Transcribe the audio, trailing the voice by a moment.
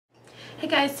Hey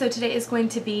guys, so today is going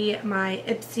to be my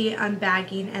Ipsy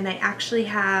Unbagging, and I actually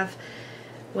have,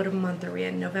 what month are we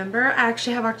in? November? I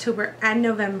actually have October and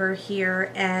November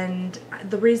here, and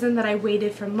the reason that I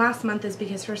waited from last month is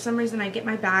because for some reason I get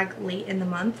my bag late in the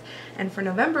month, and for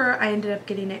November I ended up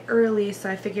getting it early, so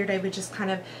I figured I would just kind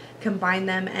of combine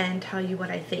them and tell you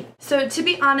what I think. So to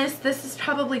be honest, this is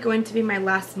probably going to be my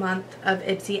last month of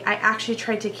Ipsy. I actually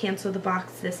tried to cancel the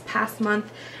box this past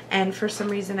month, and for some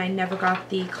reason I never got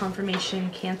the confirmation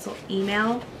cancel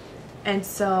email, and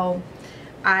so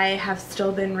I have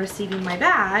still been receiving my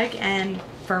bag, and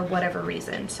for whatever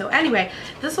reason. So anyway,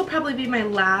 this will probably be my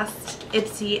last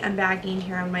Ipsy unbagging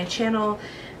here on my channel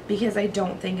because I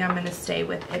don't think I'm going to stay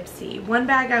with Ipsy. One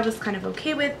bag I was kind of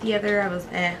okay with, the other I was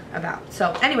about.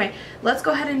 So anyway, let's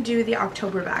go ahead and do the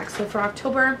October bag. So for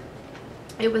October,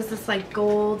 it was this like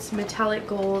gold, metallic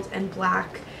gold and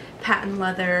black patent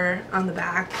leather on the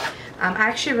back. I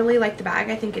actually really like the bag.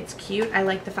 I think it's cute. I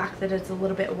like the fact that it's a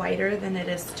little bit wider than it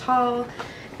is tall,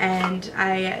 and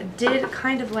I did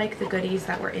kind of like the goodies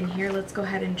that were in here. Let's go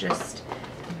ahead and just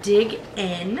dig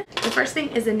in. The first thing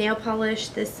is a nail polish.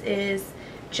 This is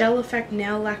Gel Effect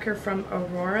Nail Lacquer from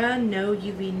Aurora, no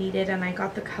UV needed, and I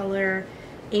got the color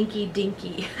Inky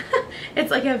Dinky. It's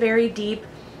like a very deep,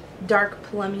 dark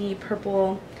plummy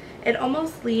purple. It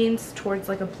almost leans towards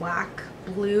like a black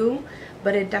blue,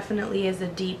 but it definitely is a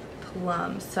deep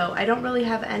plum. So I don't really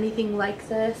have anything like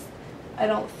this, I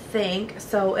don't think,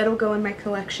 so it'll go in my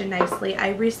collection nicely. I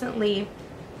recently,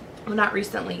 well not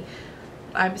recently,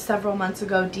 several months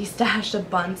ago destashed a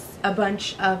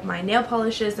bunch of my nail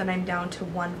polishes, and I'm down to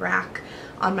one rack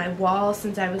on my wall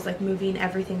since I was like moving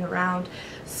everything around.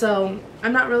 So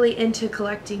I'm not really into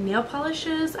collecting nail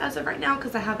polishes as of right now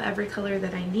because I have every color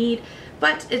that I need,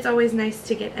 but it's always nice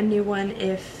to get a new one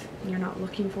if you're not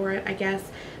looking for it, I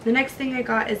guess. The next thing I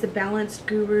got is a Balanced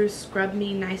Guru Scrub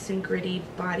Me Nice and Gritty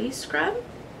Body Scrub,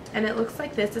 and it looks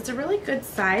like this. It's a really good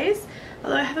size,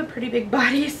 although I have a pretty big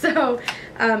body, so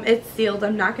it's sealed.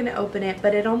 I'm not going to open it,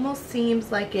 but it almost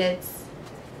seems like it's,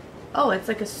 oh, it's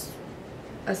like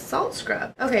a salt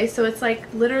scrub. Okay, so it's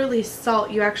like literally salt.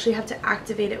 You actually have to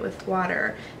activate it with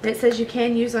water. And it says you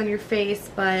can use on your face,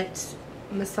 but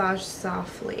massage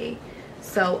softly.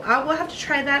 So I will have to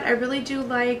try that. I really do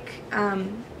like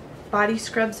body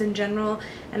scrubs in general,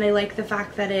 and I like the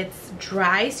fact that it's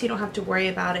dry, so you don't have to worry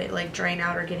about it like drying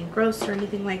out or getting gross or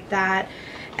anything like that.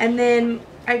 And then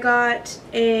I got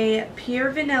a Pure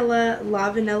Vanilla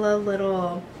La Vanilla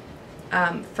little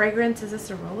fragrance. Is this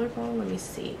a rollerball? Let me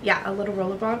see. Yeah, a little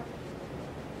rollerball.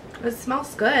 It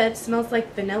smells good. It smells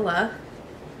like vanilla.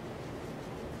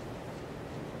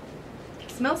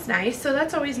 Smells nice, so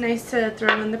that's always nice to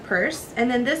throw in the purse. And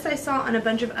then this I saw on a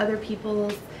bunch of other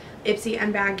people's Ipsy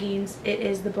unbaggings. It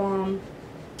is the Balm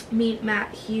Meet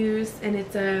Matte Hues, and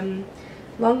it's a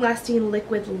long-lasting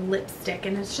liquid lipstick,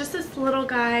 and it's just this little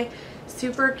guy,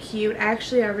 super cute. I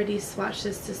actually already swatched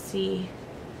this to see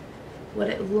what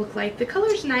it looked like. The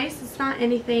color's nice. It's not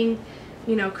anything,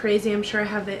 you know, crazy. I'm sure I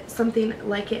have something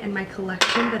like it in my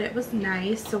collection, but it was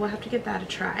nice, so we'll have to give that a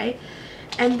try.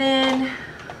 And then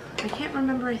I can't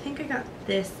remember, I think I got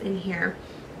this in here.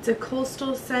 It's a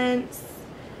Coastal Scents,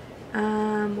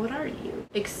 what are you?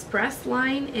 Express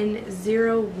line in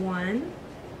 01,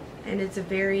 and it's a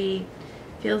very,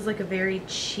 feels like a very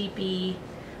cheapy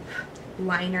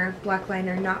liner, black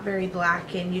liner, not very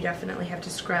black, and you definitely have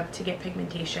to scrub to get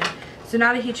pigmentation. So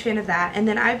not a huge fan of that. And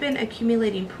then I've been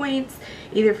accumulating points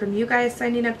either from you guys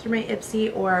signing up through my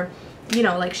Ipsy or, you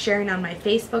know, like sharing on my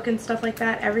Facebook and stuff like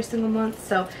that every single month.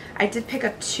 So I did pick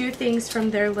up 2 things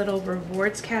from their little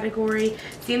rewards category.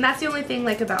 See, and that's the only thing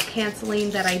like about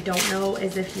canceling that I don't know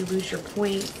is if you lose your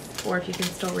points or if you can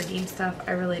still redeem stuff.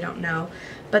 I really don't know.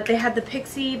 But they had the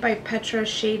Pixie by Petra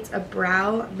Shades of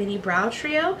Brow Mini Brow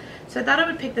Trio. So I thought I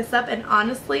would pick this up, and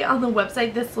honestly on the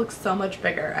website this looks so much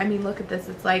bigger. I mean, look at this.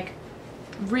 It's like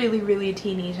really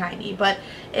teeny tiny, but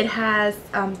it has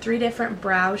 3 different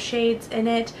brow shades in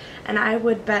it, and I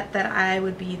would bet that I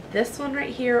would be this one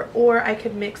right here, or I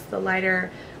could mix the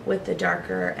lighter with the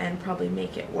darker and probably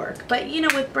make it work. But you know,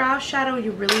 with brow shadow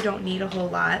you really don't need a whole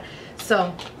lot,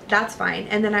 so that's fine.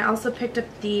 And then I also picked up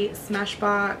the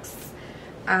Smashbox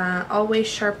Always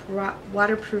Sharp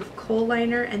Waterproof Kohl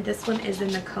Liner, and this one is in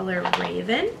the color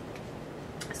Raven,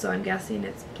 so I'm guessing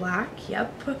it's black.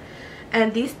 Yep.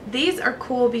 And these are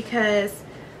cool because,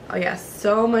 oh yeah,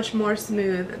 so much more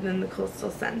smooth than the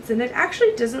Coastal Scents. And it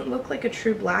actually doesn't look like a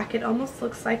true black. It almost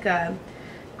looks like a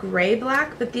gray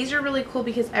black. But these are really cool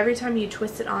because every time you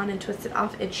twist it on and twist it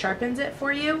off, it sharpens it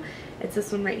for you. It's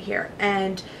this one right here.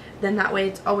 And then that way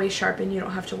it's always sharp and you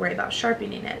don't have to worry about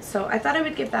sharpening it. So I thought I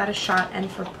would give that a shot,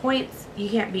 and for points, you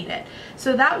can't beat it.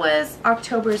 So that was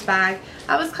October's bag.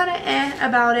 I was kind of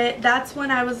about it. That's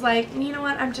when I was like, you know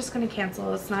what, I'm just going to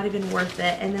cancel. It's not even worth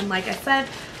it. And then, like I said,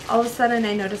 all of a sudden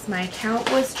I noticed my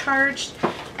account was charged,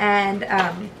 and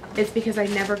it's because I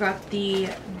never got the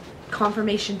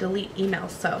confirmation delete email.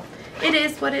 So it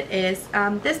is what it is.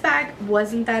 This bag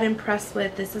wasn't that impressed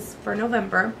with. This is for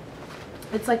November.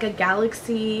 It's like a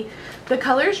galaxy. The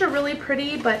colors are really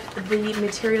pretty, but the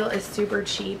material is super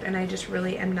cheap, and I just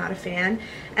really am not a fan.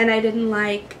 And I didn't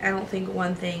like, I don't think,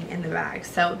 one thing in the bag.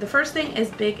 So the first thing is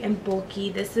big and bulky.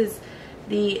 This is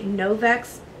the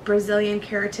Novex Brazilian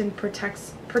Keratin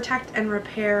Protect and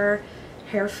Repair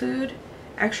Hair Food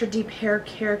Extra Deep Hair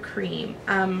Care Cream.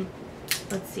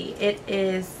 Let's see, it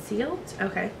is sealed.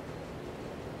 Okay.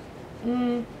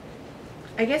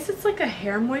 I guess it's like a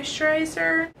hair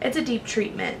moisturizer. It's a deep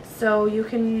treatment, so you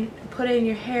can put it in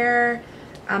your hair,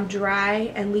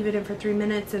 dry, and leave it in for 3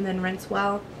 minutes and then rinse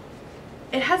well.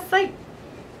 It has like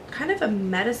kind of a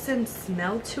medicine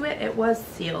smell to it. It was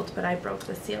sealed, but I broke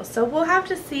the seal, so we'll have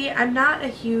to see. I'm not a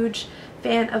huge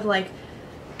fan of like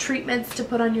treatments to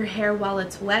put on your hair while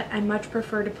it's wet. I much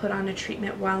prefer to put on a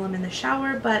treatment while I'm in the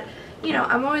shower, but you know,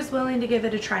 I'm always willing to give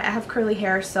it a try. I have curly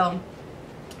hair, so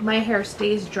my hair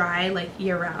stays dry like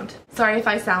year round. Sorry if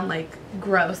I sound like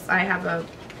gross. I have a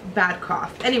bad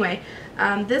cough. Anyway,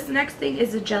 this next thing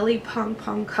is a Jelly Pong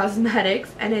Pong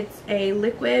Cosmetics, and it's a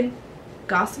liquid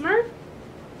gossamer.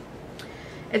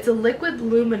 It's a liquid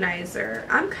luminizer.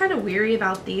 I'm kind of weary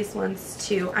about these ones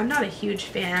too. I'm not a huge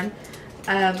fan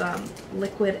of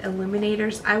liquid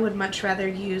illuminators. I would much rather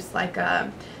use like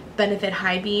a Benefit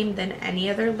High Beam than any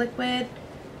other liquid.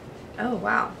 Oh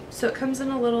wow. So it comes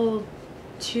in a little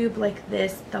tube like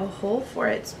this. The hole for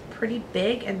it's pretty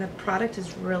big, and the product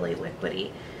is really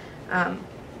liquidy.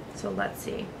 So let's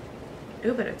see.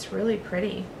 Ooh, but it's really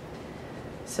pretty.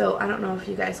 So I don't know if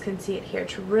you guys can see it here.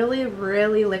 It's really,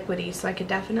 really liquidy, so I could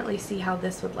definitely see how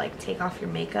this would like take off your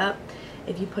makeup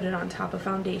if you put it on top of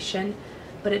foundation.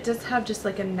 But it does have just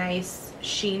like a nice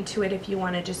sheen to it if you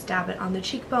want to just dab it on the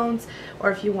cheekbones, or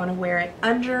if you want to wear it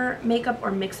under makeup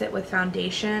or mix it with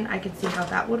foundation. I could see how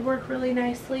that would work really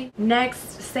nicely.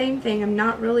 Next, same thing. I'm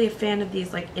not really a fan of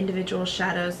these like individual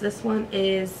shadows. This one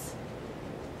is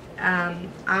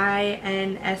INSPR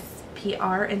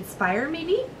Inspire,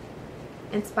 maybe?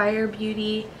 Inspire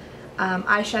Beauty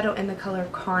eyeshadow in the color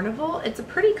Carnival. It's a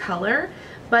pretty color,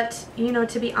 but you know,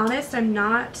 to be honest, I'm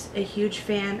not a huge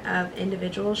fan of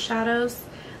individual shadows.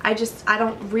 I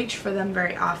don't reach for them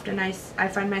very often. I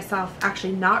find myself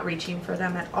actually not reaching for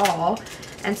them at all,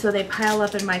 and so they pile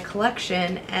up in my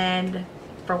collection, and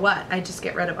for what? I just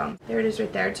get rid of them. There it is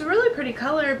right there. It's a really pretty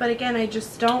color, but again, I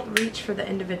just don't reach for the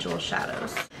individual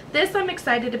shadows. This I'm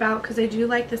excited about because I do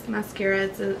like this mascara.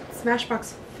 It's a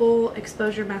Smashbox Full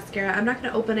Exposure Mascara. I'm not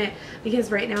going to open it because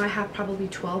right now I have probably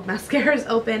 12 mascaras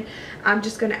open. I'm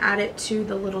just going to add it to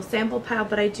the little sample pile,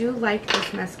 but I do like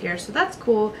this mascara, so that's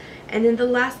cool. And then the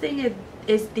last thing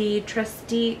is the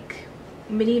Trestique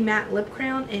Mini Matte Lip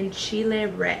Crayon in Chile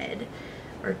Red.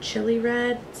 Or Chili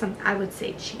Red. I would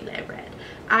say Chile Red.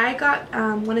 I got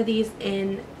one of these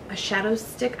in a shadow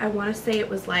stick. I want to say it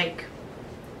was like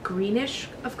greenish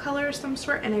of color of some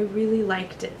sort, and I really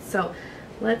liked it. So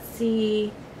let's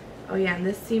see. Oh yeah, and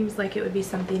this seems like it would be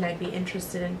something I'd be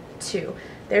interested in too.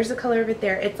 There's a color of it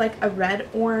there. It's like a red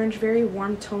orange, very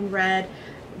warm tone red.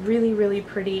 Really, really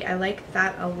pretty. I like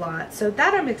that a lot. So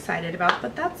that I'm excited about,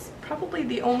 but that's probably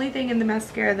the only thing in the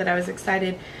mascara that I was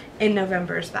excited in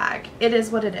November's bag. It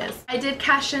is what it is. I did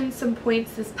cash in some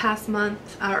points this past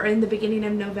month, or in the beginning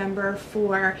of November,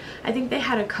 for, I think they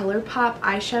had a ColourPop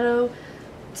eyeshadow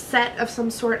set of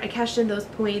some sort. I cashed in those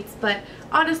points, but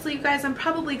honestly, you guys, I'm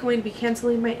probably going to be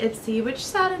canceling my Ipsy, which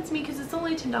saddens me because it's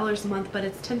only $10 a month, but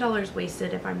it's $10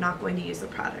 wasted if I'm not going to use the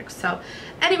product. So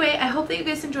anyway, I hope that you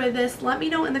guys enjoyed this. Let me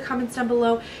know in the comments down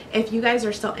below if you guys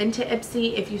are still into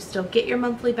Ipsy, if you still get your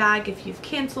monthly bag, if you've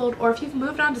canceled, or if you've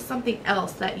moved on to something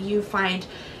else that you find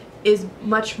is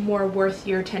much more worth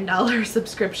your $10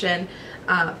 subscription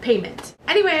payment.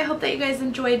 Anyway, I hope that you guys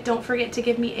enjoyed. Don't forget to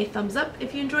give me a thumbs up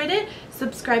if you enjoyed it.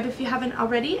 Subscribe if you haven't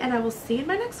already, and I will see you in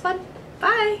my next one.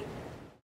 Bye!